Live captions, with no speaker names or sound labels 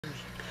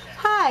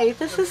Hi,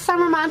 this is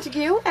Summer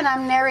Montague, and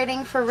I'm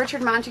narrating for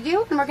Richard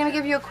Montague, and we're going to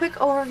give you a quick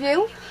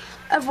overview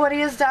of what he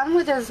has done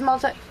with his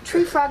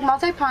TreeFrog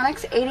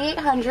Multiponics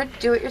 8800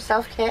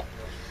 do-it-yourself kit.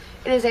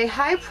 It is a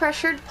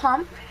high-pressured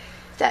pump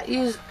that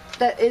is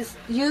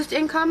used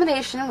in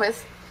combination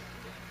with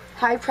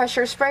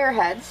high-pressure sprayer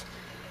heads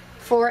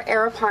for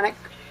aeroponic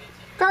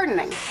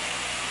gardening.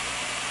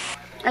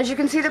 As you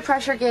can see, the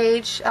pressure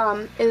gauge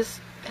is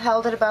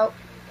held at about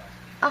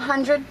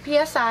 100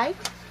 psi.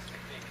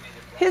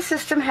 His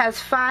system has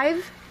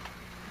 5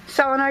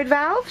 solenoid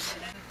valves.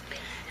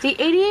 The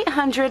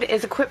 8800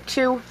 is equipped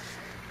to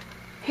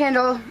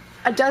handle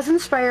a dozen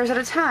sprayers at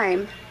a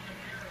time,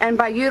 and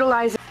by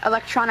utilizing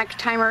electronic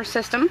timer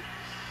system,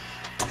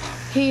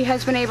 he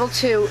has been able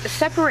to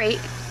separate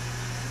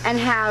and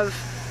have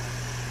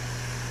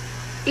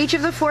each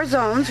of the 4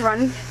 zones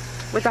run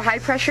with the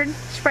high-pressured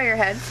sprayer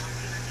heads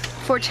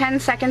for 10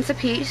 seconds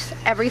apiece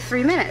every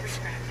 3 minutes.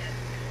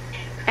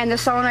 And the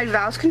solenoid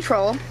valves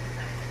control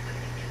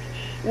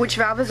which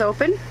valve is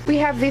open. We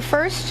have the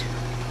first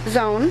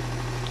zone,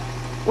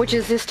 which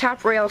is this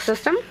top rail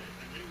system,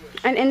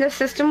 and in this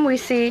system we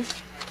see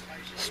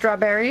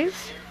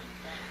strawberries,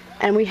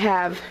 and we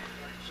have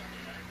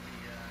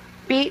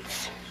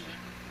beets.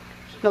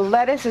 The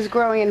lettuce is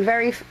growing in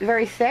very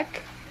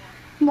thick.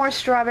 More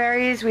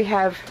strawberries. We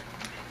have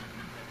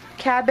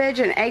cabbage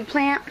and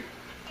eggplant.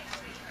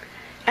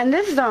 And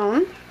this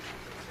zone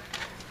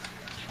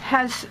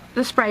has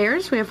the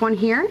sprayers. We have one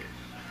here,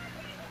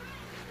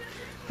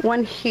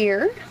 one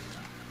here,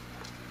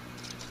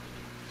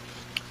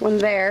 one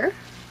there,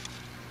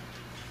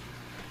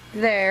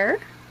 there,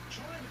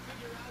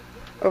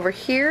 over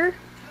here,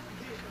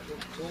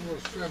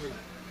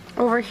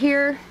 over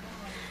here,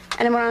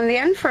 and then one on the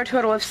end for a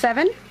total of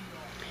 7.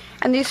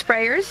 And these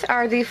sprayers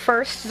are the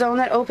first zone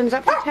that opens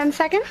up for 10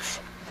 seconds.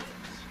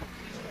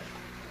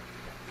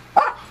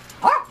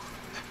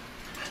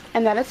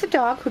 And that is the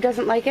dog, who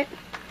doesn't like it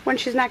when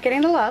she's not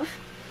getting the love.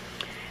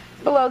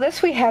 Below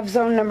this we have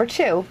zone number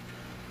 2.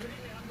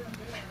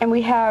 And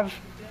we have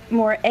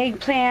more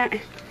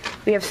eggplant,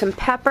 we have some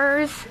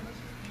peppers,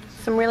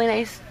 some really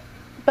nice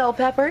bell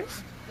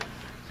peppers,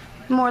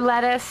 more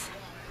lettuce,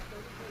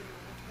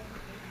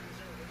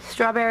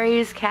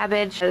 strawberries,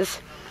 cabbage.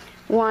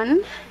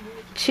 1,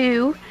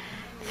 2,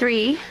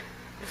 3,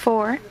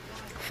 4,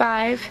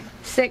 5,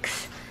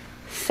 6,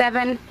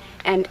 7,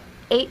 and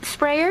 8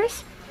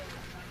 sprayers.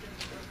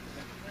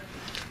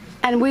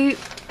 And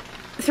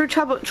through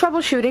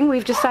troubleshooting,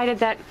 we've decided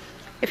that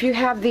if you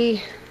have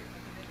the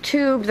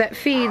tube that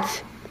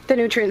feeds the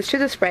nutrients to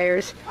the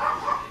sprayers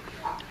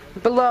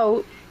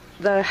below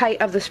the height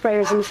of the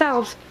sprayers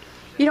themselves,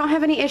 you don't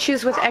have any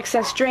issues with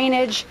excess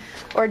drainage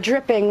or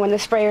dripping when the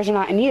sprayers are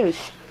not in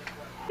use.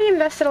 We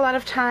invested a lot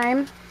of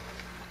time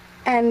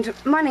and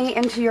money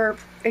into your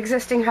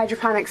existing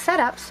hydroponic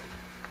setups.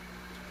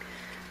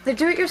 The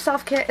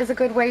do-it-yourself kit is a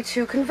good way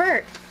to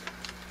convert.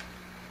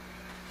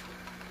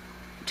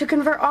 To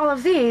convert all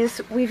of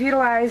these, we've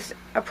utilized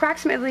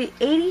approximately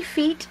 80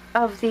 feet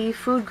of the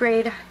food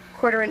grade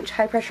 1/4 inch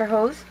high pressure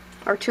hose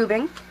or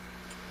tubing,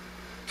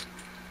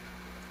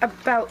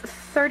 about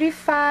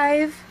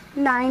 35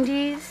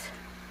 90s,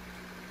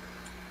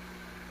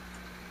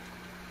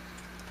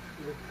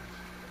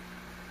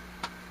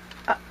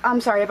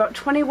 about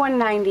 21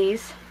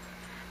 90s,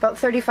 about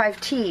 35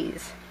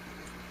 Ts,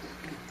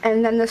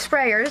 and then the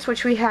sprayers,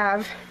 which we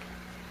have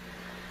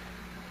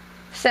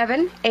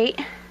 7,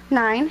 8,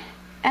 9,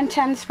 and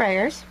 10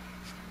 sprayers.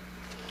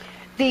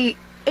 The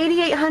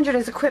 8800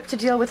 is equipped to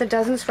deal with a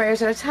dozen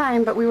sprayers at a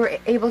time, but we were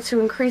able to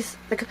increase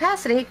the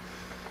capacity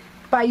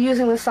by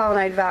using the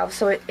solenoid valve,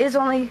 so it is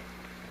only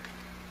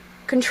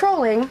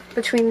controlling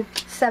between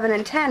 7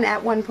 and 10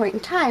 at one point in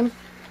time,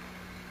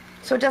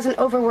 so it doesn't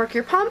overwork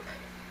your pump,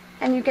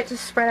 and you get to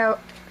spread out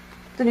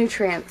the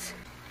nutrients.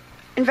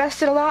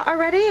 Invested a lot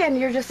already, and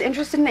you're just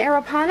interested in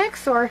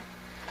aeroponics, or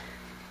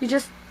you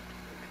just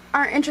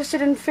aren't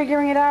interested in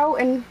figuring it out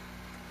and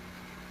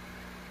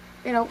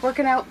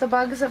working out the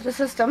bugs of the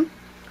system,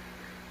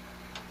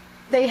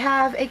 they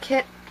have a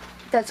kit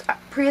that's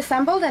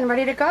pre-assembled and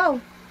ready to go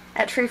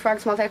at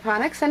TreeFrog's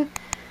Multiponics. And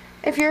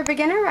if you're a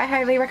beginner, I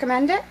highly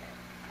recommend it.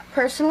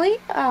 Personally,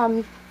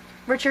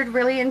 Richard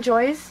really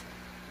enjoys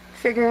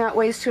figuring out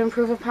ways to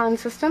improve upon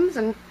systems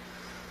and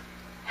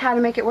how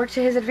to make it work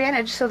to his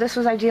advantage, so this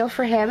was ideal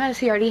for him, as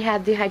he already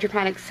had the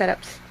hydroponics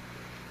setups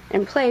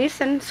in place,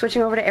 and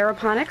switching over to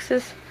aeroponics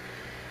is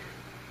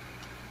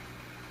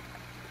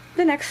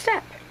the next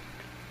step.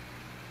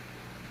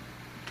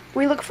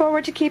 We look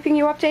forward to keeping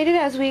you updated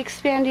as we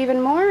expand even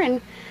more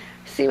and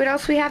see what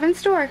else we have in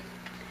store.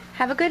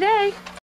 Have a good day!